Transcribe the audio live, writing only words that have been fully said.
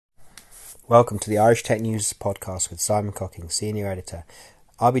Welcome to the Irish Tech News podcast with Simon Cocking, Senior Editor.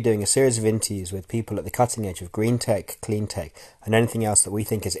 I'll be doing a series of interviews with people at the cutting edge of green tech, clean tech, and anything else that we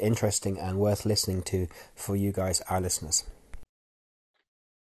think is interesting and worth listening to for you guys, our listeners.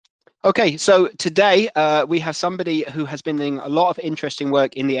 Okay, so today we have somebody who has been doing a lot of interesting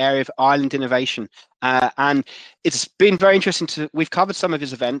work in the area of island innovation. And it's been very interesting we've covered some of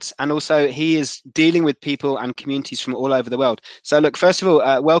his events, and also he is dealing with people and communities from all over the world. So look, first of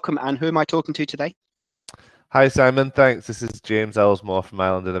all, welcome, and who am I talking to today? Hi, Simon. Thanks. This is James Ellsmoor from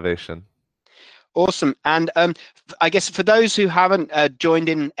Island Innovation. Awesome. And I guess for those who haven't joined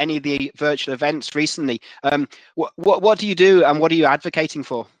in any of the virtual events recently, what do you do and what are you advocating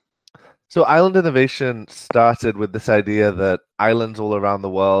for? So Island Innovation started with this idea that islands all around the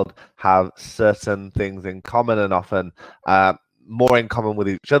world have certain things in common, and often more in common with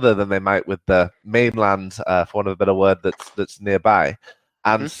each other than they might with the mainland, for want of a better word, that's nearby.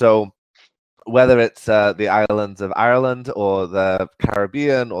 And so whether it's the islands of Ireland or the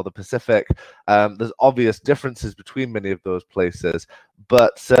Caribbean or the Pacific, there's obvious differences between many of those places,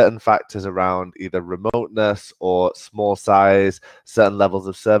 but certain factors around either remoteness or small size, certain levels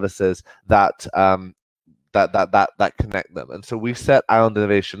of services that that connect them. And so we set Island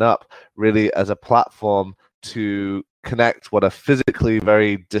Innovation up really as a platform to connect what are physically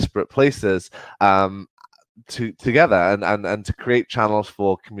very disparate places together and to create channels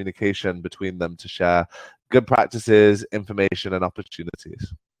for communication between them to share good practices, information, and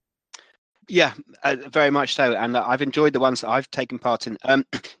opportunities. Yeah, very much so. And I've enjoyed the ones that I've taken part in.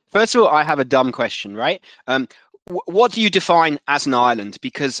 First of all, I have a dumb question, right? What do you define as an island?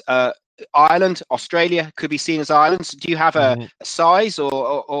 Because Ireland, Australia could be seen as islands. Do you have a size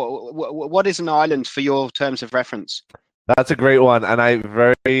or what is an island for your terms of reference? That's a great one, and I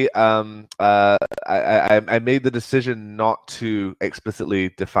made the decision not to explicitly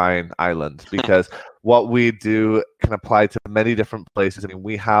define island because what we do can apply to many different places. I mean,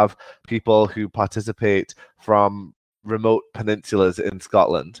 we have people who participate from remote peninsulas in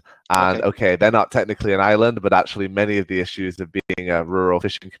Scotland, and okay, they're not technically an island, but actually many of the issues of being a rural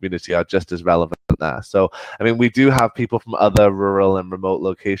fishing community are just as relevant there. So, I mean, we do have people from other rural and remote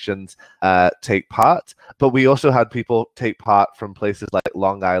locations take part, but we also had people take part from places like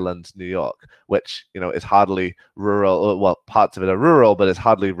Long Island, New York, which, you know, is hardly rural. Well, parts of it are rural, but it's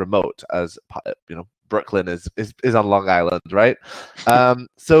hardly remote, as you know, Brooklyn is on Long Island, right?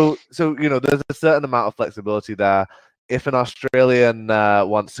 So you know, there's a certain amount of flexibility there. If an Australian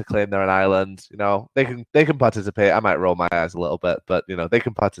wants to claim they're an island, you know, they can participate. I might roll my eyes a little bit, but you know, they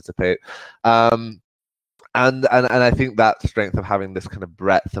can participate. And I think that strength of having this kind of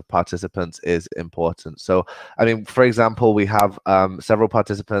breadth of participants is important. So, I mean, for example, we have several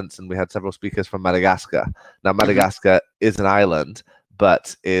participants, and we had several speakers from Madagascar. Now, Madagascar is an island,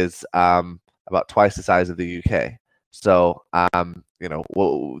 but is about twice the size of the UK. So, you know,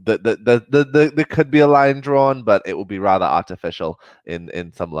 there could be a line drawn, but it will be rather artificial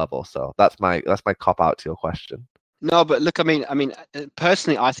in some level. So that's my cop out to your question. No, but look, I mean,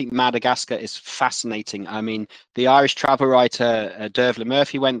 personally, I think Madagascar is fascinating. I mean, the Irish travel writer Dervla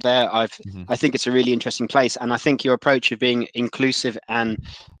Murphy went there. I think it's a really interesting place, and I think your approach of being inclusive and,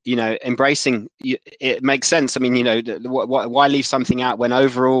 you know, embracing it makes sense. I mean, you know, why leave something out when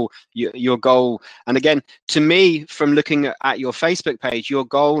overall your goal? And again, to me, from looking at your Facebook page, your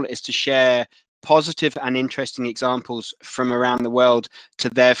goal is to share positive and interesting examples from around the world to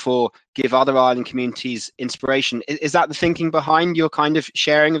therefore give other island communities inspiration. Is that the thinking behind your kind of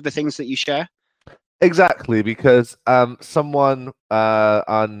sharing of the things that you share? Exactly, because someone in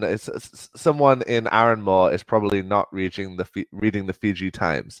Ellsmoor is probably not reading the Fiji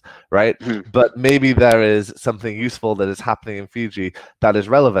Times, right? But maybe there is something useful that is happening in Fiji that is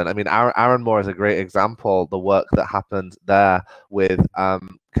relevant. I mean, Ellsmoor is a great example. The work that happened there with kind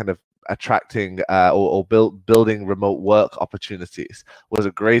of attracting or building remote work opportunities was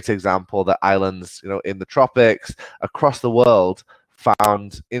a great example that islands, you know, in the tropics across the world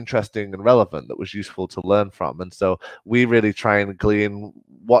found interesting and relevant, that was useful to learn from. And so we really try and glean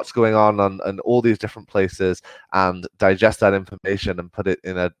what's going on all these different places and digest that information and put it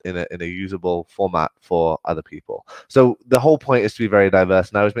in a usable format for other people. So the whole point is to be very diverse.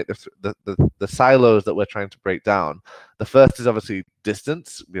 And I always make the silos that we're trying to break down. The first is obviously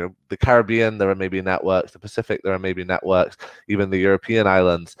distance. You know, the Caribbean, there are maybe networks. The Pacific, there are maybe networks. Even the European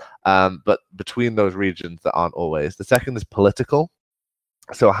islands, but between those regions, there aren't always. The second is political.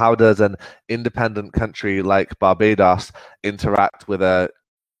 So how does an independent country like Barbados interact with a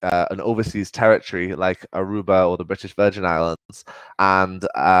an overseas territory like Aruba or the British Virgin Islands, and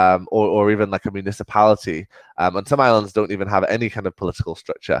or even like a municipality. And some islands don't even have any kind of political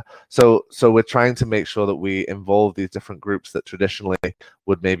structure. So we're trying to make sure that we involve these different groups that traditionally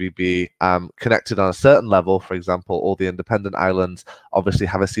would maybe be connected on a certain level. For example, all the independent islands obviously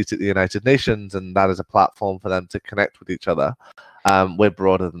have a seat at the United Nations, and that is a platform for them to connect with each other. We're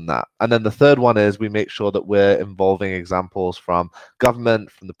broader than that. And then the third one is we make sure that we're involving examples from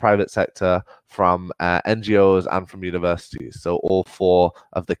government, from the private sector, from NGOs, and from universities. So all four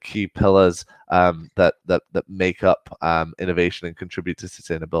of the key pillars that make up innovation and contribute to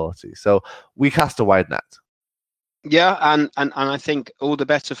sustainability. So we cast a wide net. Yeah, and I think all the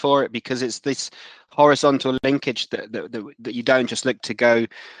better for it, because it's this horizontal linkage that you don't just look to go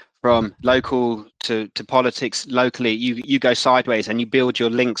from local to politics locally. You go sideways and you build your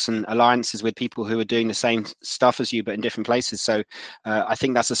links and alliances with people who are doing the same stuff as you but in different places. So I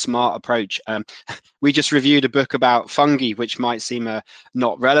think that's a smart approach. We just reviewed a book about fungi, which might seem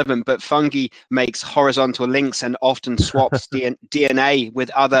not relevant, but fungi makes horizontal links and often swaps DNA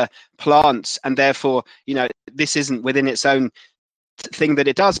with other plants, and therefore, this isn't within its own thing that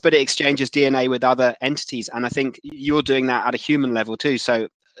it does, but it exchanges DNA with other entities. And I think you're doing that at a human level too. So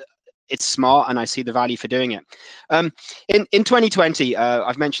it's smart, and I see the value for doing it. In 2020,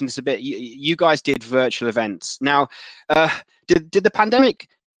 I've mentioned this a bit. You guys did virtual events. Now, did the pandemic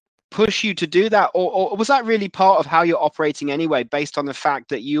push you to do that, or was that really part of how you're operating anyway, based on the fact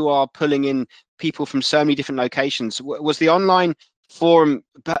that you are pulling in people from so many different locations? Was the online forum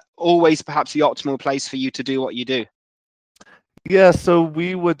always perhaps the optimal place for you to do what you do? Yeah, so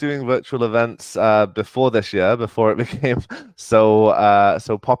we were doing virtual events before this year, before it became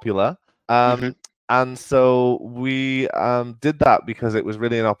so popular. And so we did that because it was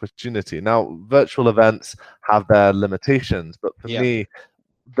really an opportunity. Now, virtual events have their limitations, but for me,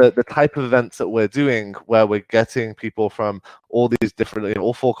 the type of events that we're doing, where we're getting people from all these different,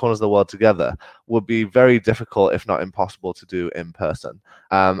 all four corners of the world together, would be very difficult, if not impossible, to do in person.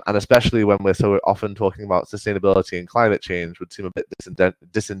 And especially when we're so often talking about sustainability and climate change, would seem a bit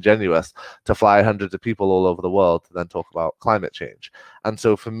disingenuous to fly hundreds of people all over the world to then talk about climate change. And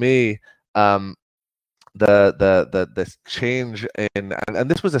so for me, this change in,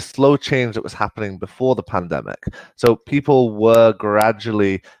 and this was a slow change that was happening before the pandemic. So people were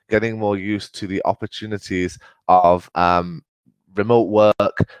gradually getting more used to the opportunities of remote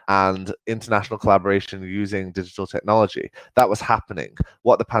work and international collaboration using digital technology. That was happening.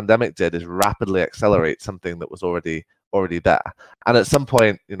 What the pandemic did is rapidly accelerate something that was already there. And at some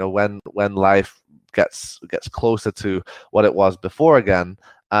point, when life gets closer to what it was before again,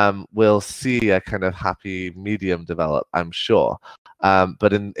 we'll see a kind of happy medium develop, I'm sure.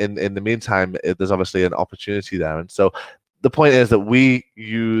 But in the meantime, there's obviously an opportunity there. And so the point is that we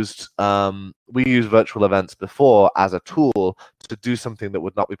used virtual events before as a tool to do something that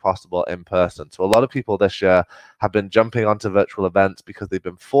would not be possible in person. So a lot of people this year have been jumping onto virtual events because they've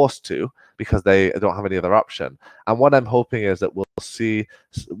been forced to, because they don't have any other option. And what I'm hoping is that we'll see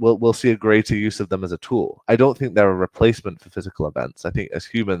a greater use of them as a tool. I don't think they're a replacement for physical events. I think as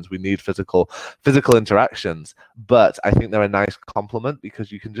humans we need physical interactions, but I think they're a nice complement,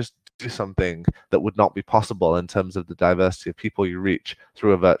 because you can just do something that would not be possible in terms of the diversity of people you reach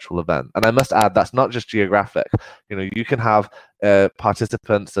through a virtual event. And I must add, that's not just geographic. You can have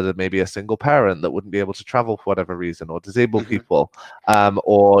participants that are maybe a single parent that wouldn't be able to travel for whatever reason, or disabled people,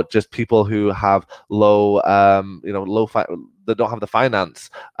 or just people who have that don't have the finance,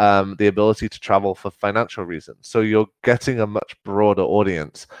 the ability to travel for financial reasons. So you're getting a much broader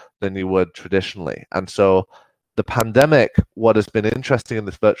audience than you would traditionally. And so the pandemic, what has been interesting in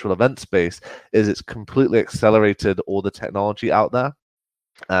this virtual event space is it's completely accelerated all the technology out there.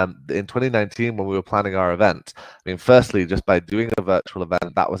 In 2019, when we were planning our event, firstly, just by doing a virtual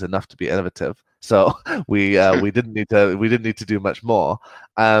event, that was enough to be innovative. So we didn't need to do much more.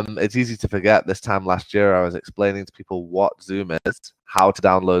 It's easy to forget. This time last year, I was explaining to people what Zoom is, how to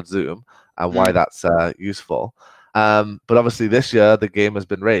download Zoom, and why that's useful. But obviously this year the game has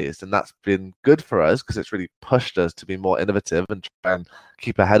been raised, and that's been good for us because it's really pushed us to be more innovative and try and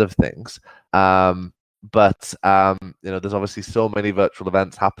keep ahead of things. But there's obviously so many virtual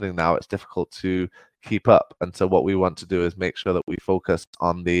events happening now, it's difficult to keep up. And so what we want to do is make sure that we focus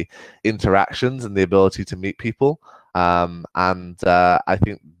on the interactions and the ability to meet people. And I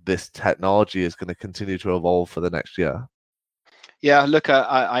think this technology is going to continue to evolve for the next year. Yeah, look,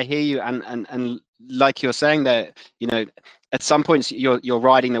 I hear you, and like you're saying there, at some points you're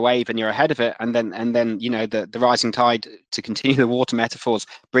riding the wave and you're ahead of it, and then you know the rising tide, to continue the water metaphors,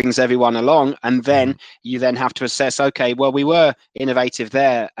 brings everyone along, and then you then have to assess, okay, well, we were innovative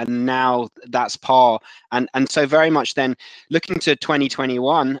there and now that's par. And so very much then looking to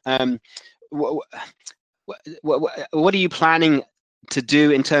 2021, what are you planning to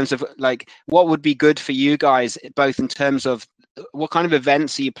do in terms of, like, what would be good for you guys, both in terms of what kind of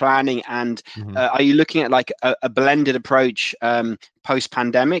events are you planning, and are you looking at like a blended approach post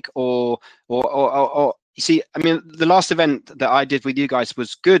pandemic, or you see, I mean, the last event that I did with you guys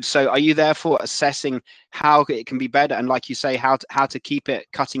was good. So are you therefore assessing how it can be better, and like you say, how to keep it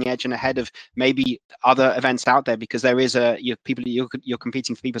cutting edge and ahead of maybe other events out there, because there is you're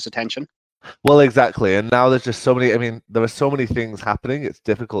competing for people's attention? Well, exactly. And now there's just so many, I mean, there are so many things happening. It's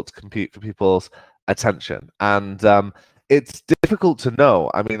difficult to compete for people's attention. And it's difficult to know.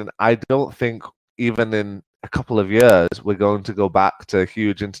 I mean, I don't think even in a couple of years, we're going to go back to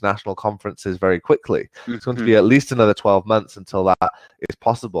huge international conferences very quickly. It's going to be at least another 12 months until that is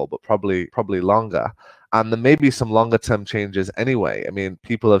possible, but probably longer. And there may be some longer term changes anyway. I mean,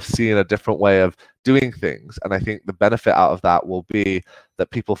 people have seen a different way of doing things. And I think the benefit out of that will be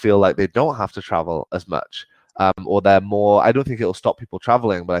that people feel like they don't have to travel as much. Or they're more, I don't think it'll stop people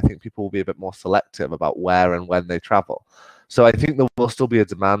traveling, but I think people will be a bit more selective about where and when they travel. So I think there will still be a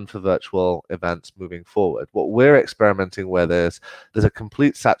demand for virtual events moving forward. What we're experimenting with is there's a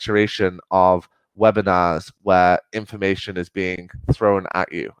complete saturation of webinars where information is being thrown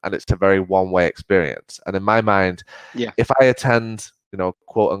at you, and it's a very one-way experience. And in my mind, if I attend, you know,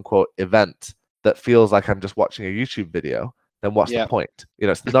 quote unquote event that feels like I'm just watching a YouTube video, then what's the point? You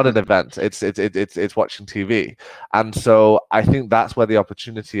know, it's not an event. It's watching TV. And so I think that's where the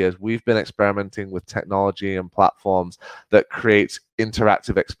opportunity is. We've been experimenting with technology and platforms that create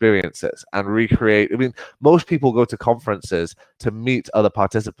interactive experiences and recreate. I mean, most people go to conferences to meet other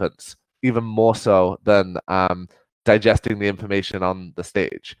participants, even more so than digesting the information on the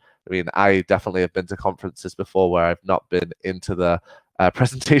stage. I mean, I definitely have been to conferences before where I've not been into the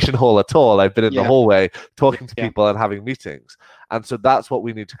presentation hall at all. I've been in the hallway talking to people and having meetings. And so that's what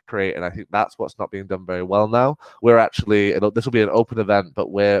we need to create. And I think that's what's not being done very well now. We're actually, this will be an open event,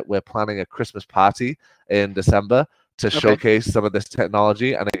 but we're planning a Christmas party in December to showcase some of this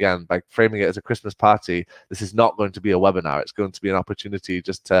technology. And again, by framing it as a Christmas party, this is not going to be a webinar. It's going to be an opportunity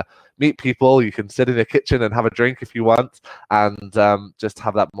just to meet people. You can sit in a kitchen and have a drink if you want, and just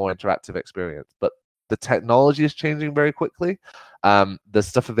have that more interactive experience. But the technology is changing very quickly. There's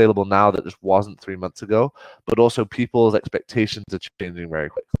stuff available now that just wasn't 3 months ago, but also people's expectations are changing very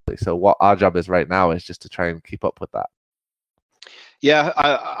quickly. So what our job is right now is just to try and keep up with that. Yeah,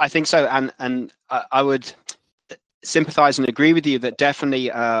 I think so. And I would sympathize and agree with you that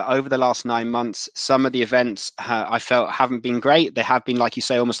definitely over the last 9 months, some of the events I felt haven't been great. They have been, like you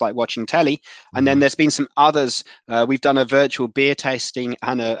say, almost like watching telly. And then there's been some others. We've done a virtual beer tasting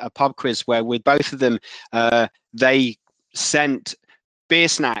and a pub quiz where with both of them, they sent beer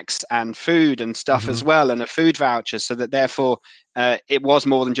snacks and food and stuff as well, and a food voucher, so that therefore it was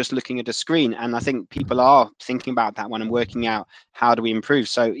more than just looking at a screen. And I think people are thinking about that one and working out how do we improve.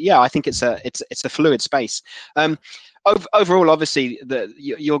 So yeah, I think it's a fluid space. Overall, obviously,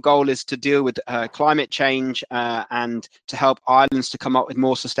 your goal is to deal with climate change and to help islands to come up with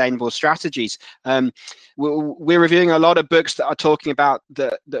more sustainable strategies. We're reviewing a lot of books that are talking about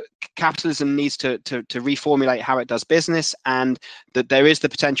that capitalism needs to reformulate how it does business, and that there is the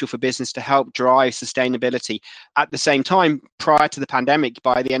potential for business to help drive sustainability. At the same time, prior to the pandemic,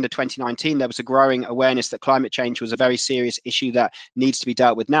 by the end of 2019, there was a growing awareness that climate change was a very serious issue that needs to be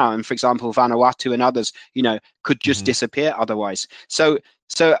dealt with now. And for example, Vanuatu and others, you know, could just disappear otherwise. So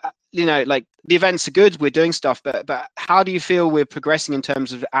you know, like, the events are good, we're doing stuff, but how do you feel we're progressing in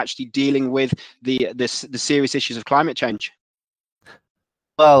terms of actually dealing with the serious issues of climate change?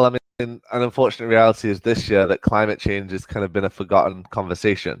 Well, I mean, an unfortunate reality is this year that climate change has kind of been a forgotten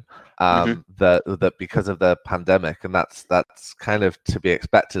conversation, that because of the pandemic, and that's kind of to be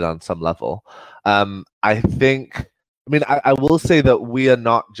expected on some level. I think, I mean, I will say that we are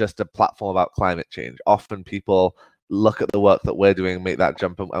not just a platform about climate change. Often people look at the work that we're doing and make that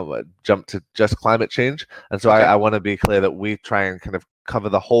jump to just climate change. And so I want to be clear that we try and kind of cover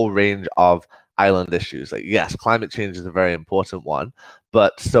the whole range of island issues. Like, yes, climate change is a very important one,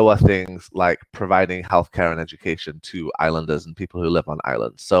 but so are things like providing healthcare and education to islanders and people who live on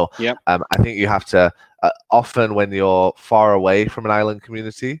islands. So I think you have to, often when you're far away from an island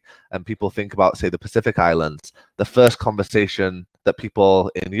community and people think about, say, the Pacific Islands, the first conversation that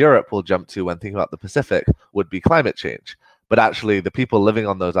people in Europe will jump to when thinking about the Pacific would be climate change. But actually, the people living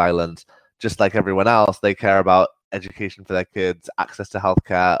on those islands, just like everyone else, they care about education for their kids, access to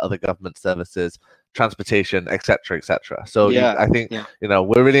healthcare, other government services, transportation, etc., etc. So I think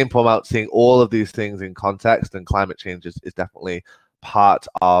we're really important about seeing all of these things in context, and climate change is definitely part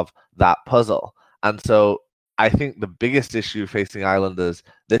of that puzzle. And so I think the biggest issue facing islanders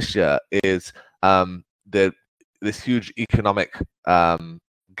this year is this huge economic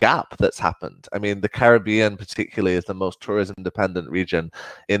gap that's happened. I mean, the Caribbean particularly is the most tourism dependent region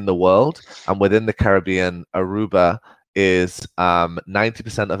in the world, and within the Caribbean, Aruba is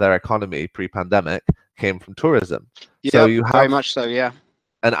 90% of their economy pre-pandemic came from tourism. So you have very much so, yeah.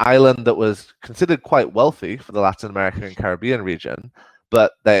 An island that was considered quite wealthy for the Latin American and Caribbean region,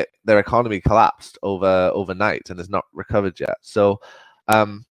 but their economy collapsed overnight and has not recovered yet. So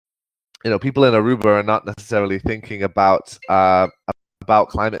people in Aruba are not necessarily thinking about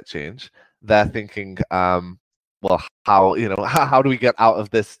climate change. They're thinking, well, how do we get out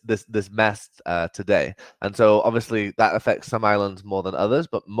of this mess today? And so obviously that affects some islands more than others,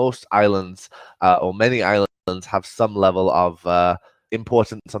 but most islands or many islands have some level of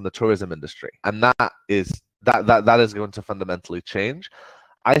importance on the tourism industry, and that is going to fundamentally change.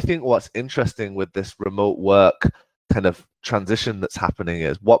 I think what's interesting with this remote work kind of transition that's happening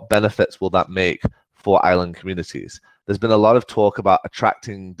is what benefits will that make for island communities? There's been a lot of talk about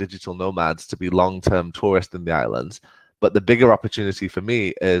attracting digital nomads to be long-term tourists in the islands, but the bigger opportunity for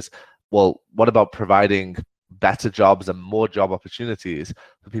me is, well, what about providing better jobs and more job opportunities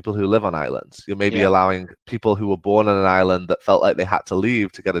for people who live on islands? You may be allowing people who were born on an island that felt like they had to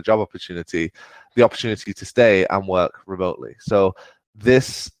leave to get a job opportunity, the opportunity to stay and work remotely. So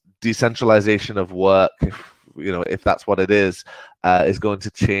this decentralization of work, if that's what it is going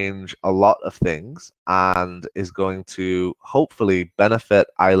to change a lot of things and is going to hopefully benefit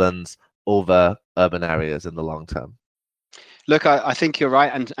islands over urban areas in the long term. Look, I think you're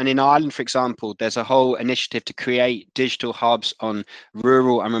right. And in Ireland, for example, there's a whole initiative to create digital hubs on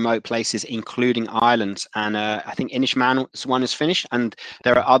rural and remote places, including islands. And I think Inishman's one is finished. And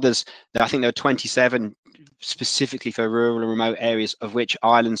there are others. I think there are 27 specifically for rural and remote areas, of which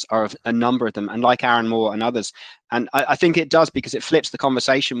islands are a number of them, and like Ellsmoor and others. And I think it does, because it flips the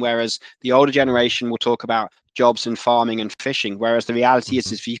conversation, whereas the older generation will talk about jobs in farming and fishing, whereas the reality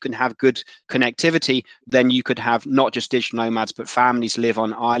is if you can have good connectivity, then you could have not just digital nomads, but families live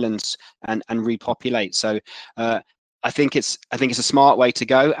on islands and repopulate. So I think it's a smart way to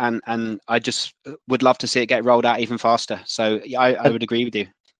go, and I just would love to see it get rolled out even faster. So I would agree with you.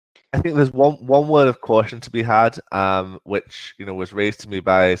 I think there's one word of caution to be had, which was raised to me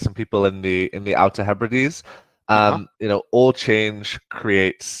by some people in the Outer Hebrides. All change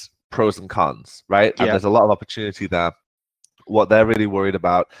creates pros and cons, right? And there's a lot of opportunity there. What they're really worried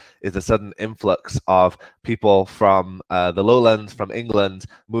about is a sudden influx of people from the lowlands, from England,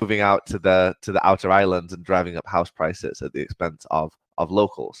 moving out to the outer islands and driving up house prices at the expense of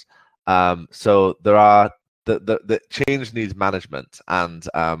locals. So there are the change needs management, and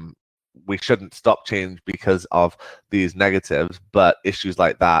we shouldn't stop change because of these negatives, but issues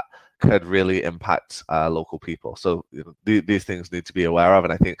like that could really impact local people. So these things need to be aware of,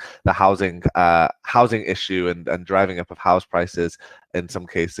 and I think the housing issue and driving up of house prices in some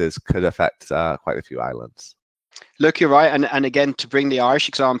cases could affect quite a few islands. Look, you're right, and again, to bring the Irish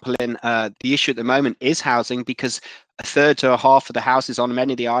example in, the issue at the moment is housing, because a third to a half of the houses on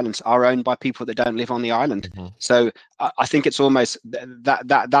many of the islands are owned by people that don't live on the island. So I think it's almost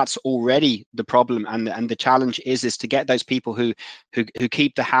that's already the problem, and the challenge is to get those people who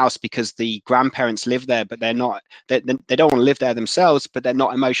keep the house because the grandparents live there, but they don't want to live there themselves, but they're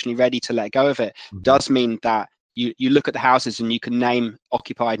not emotionally ready to let go of it. Does mean that you look at the houses and you can name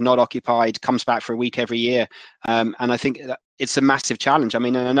occupied, not occupied, comes back for a week every year. And I think it's a massive challenge. I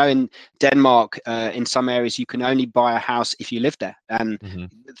mean, I know in Denmark, in some areas, you can only buy a house if you live there, and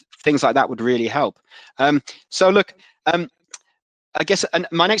things like that would really help. So look, I guess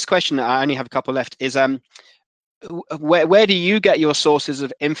my next question, I only have a couple left, is where do you get your sources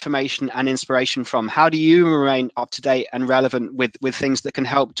of information and inspiration from? How do you remain up to date and relevant with things that can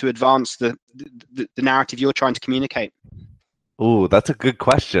help to advance the narrative you're trying to communicate? Oh, that's a good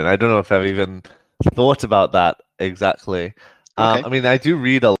question. I don't know if I've even thought about that exactly. Okay. I mean, I do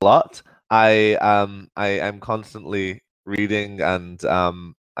read a lot. I am constantly reading, and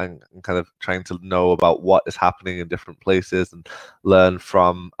I'm kind of trying to know about what is happening in different places and learn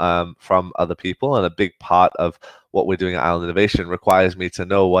from other people. And a big part of what we're doing at Island Innovation requires me to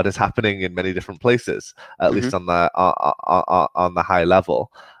know what is happening in many different places, at least on the high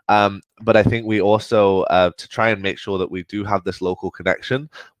level. But I think we also, to try and make sure that we do have this local connection,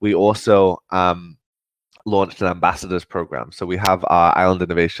 we also launched an ambassadors program. So we have our Island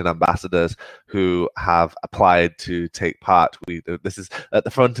Innovation ambassadors who have applied to take part. This is at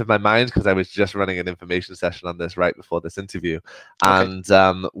the front of my mind because I was just running an information session on this right before this interview. Okay. And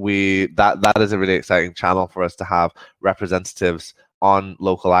that is a really exciting channel for us to have representatives on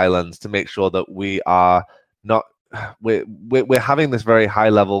local islands to make sure that we are not we're having this very high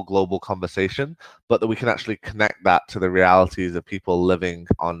level global conversation, but that we can actually connect that to the realities of people living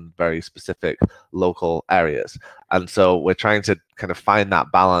on very specific local areas. And so we're trying to kind of find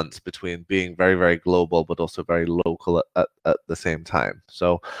that balance between being very, very global, but also very local at the same time.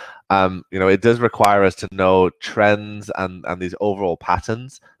 So, it does require us to know trends and these overall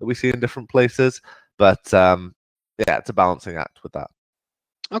patterns that we see in different places. But it's a balancing act with that.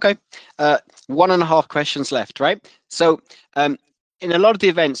 Okay, 1.5 questions left, right? So in a lot of the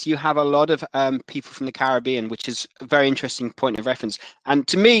events, you have a lot of people from the Caribbean, which is a very interesting point of reference. And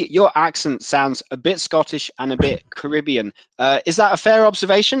to me, your accent sounds a bit Scottish and a bit Caribbean. Is that a fair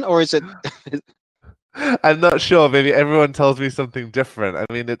observation, or is it? I'm not sure. Maybe everyone tells me something different. I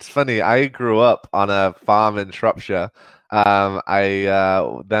mean, it's funny. I grew up on a farm in Shropshire.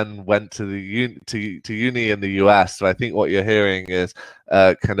 I then went to to uni in the US. So I think what you're hearing is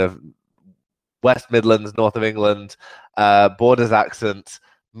kind of West Midlands, north of England, borders accent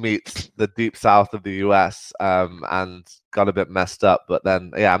meets the deep south of the US, and got a bit messed up. But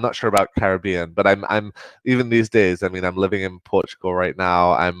then, I'm not sure about Caribbean. But I'm even these days. I mean, I'm living in Portugal right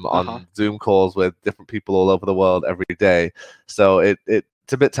now. I'm on Zoom calls with different people all over the world every day. So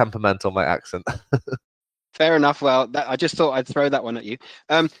it's a bit temperamental, my accent. Fair enough. Well, I just thought I'd throw that one at you.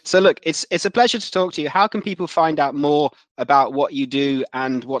 So look, it's a pleasure to talk to you. How can people find out more about what you do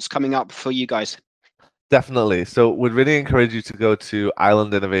and what's coming up for you guys? Definitely. So we'd really encourage you to go to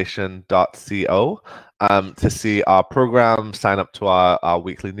islandinnovation.co to see our program, sign up to our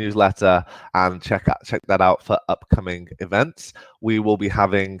weekly newsletter, and check that out for upcoming events. We will be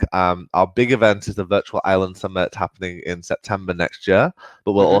having our big event is the Virtual Island Summit happening in September next year,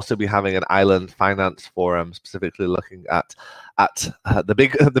 but we'll also be having an Island Finance Forum specifically looking at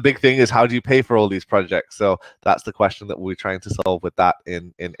the big thing is how do you pay for all these projects? So that's the question that we're trying to solve with that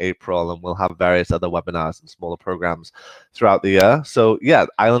in April, and we'll have various other webinars and smaller programs throughout the year. So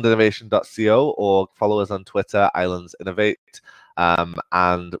islandinnovation.co, or follow us on Twitter, Islands Innovate,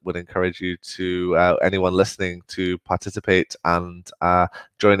 and would encourage you to anyone listening to participate and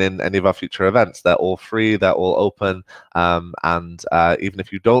join in any of our future events. They're all free, they're all open, and even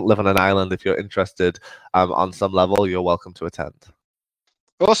if you don't live on an island, if you're interested on some level, you're welcome to attend.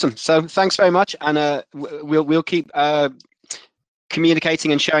 Awesome. So thanks very much, and we'll keep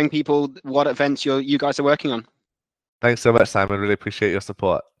communicating and showing people what events you guys are working on. Thanks so much, Simon. Really appreciate your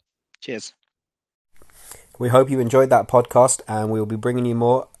support. Cheers. We hope you enjoyed that podcast, and we will be bringing you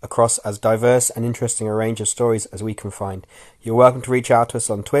more across as diverse and interesting a range of stories as we can find. You're welcome to reach out to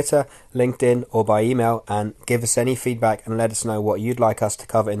us on Twitter, LinkedIn, or by email, and give us any feedback and let us know what you'd like us to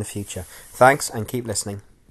cover in the future. Thanks, and keep listening.